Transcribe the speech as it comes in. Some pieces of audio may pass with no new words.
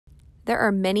There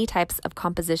are many types of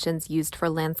compositions used for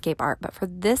landscape art, but for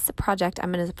this project,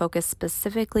 I'm going to focus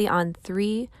specifically on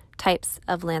 3 types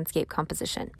of landscape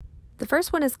composition. The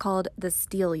first one is called the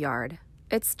steelyard.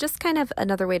 It's just kind of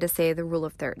another way to say the rule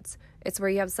of thirds. It's where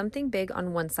you have something big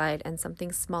on one side and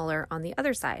something smaller on the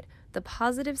other side. The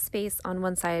positive space on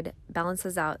one side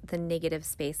balances out the negative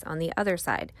space on the other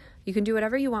side. You can do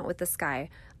whatever you want with the sky.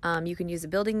 You can use a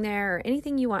building there or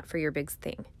anything you want for your big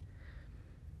thing.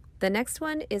 The next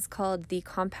one is called the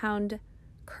compound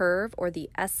curve or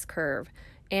the S curve,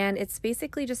 and it's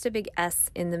basically just a big S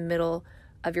in the middle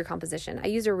of your composition. I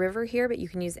use a river here, but you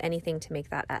can use anything to make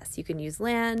that S. You can use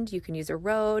land, you can use a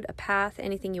road, a path,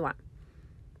 anything you want.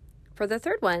 For the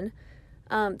third one,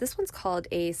 this one's called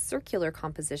a circular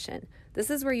composition.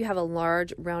 This is where you have a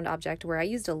large round object, where I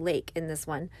used a lake in this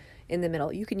one in the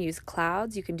middle. You can use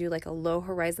clouds, you can do like a low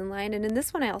horizon line, and in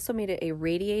this one I also made it a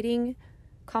radiating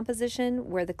composition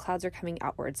where the clouds are coming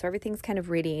outward, so everything's kind of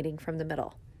radiating from the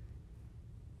middle.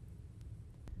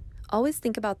 Always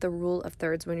think about the rule of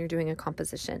thirds when you're doing a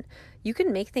composition. You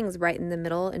can make things right in the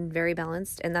middle and very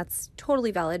balanced, and that's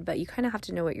totally valid, but you kind of have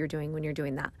to know what you're doing when you're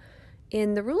doing that.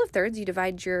 In the rule of thirds, you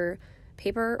divide your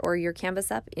paper or your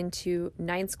canvas up into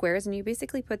 9 squares, and you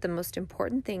basically put the most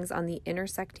important things on the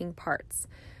intersecting parts.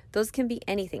 Those can be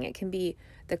anything. It can be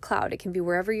the cloud. It can be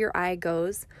wherever your eye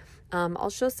goes. I'll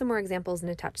show some more examples and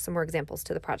attach some more examples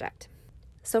to the project.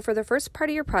 So for the first part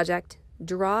of your project,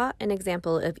 draw an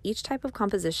example of each type of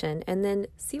composition and then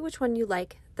see which one you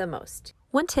like the most.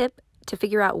 One tip to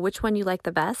figure out which one you like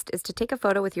the best is to take a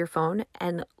photo with your phone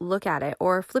and look at it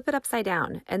or flip it upside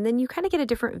down, and then you kind of get a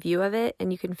different view of it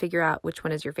and you can figure out which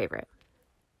one is your favorite.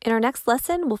 In our next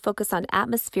lesson, we'll focus on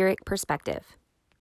atmospheric perspective.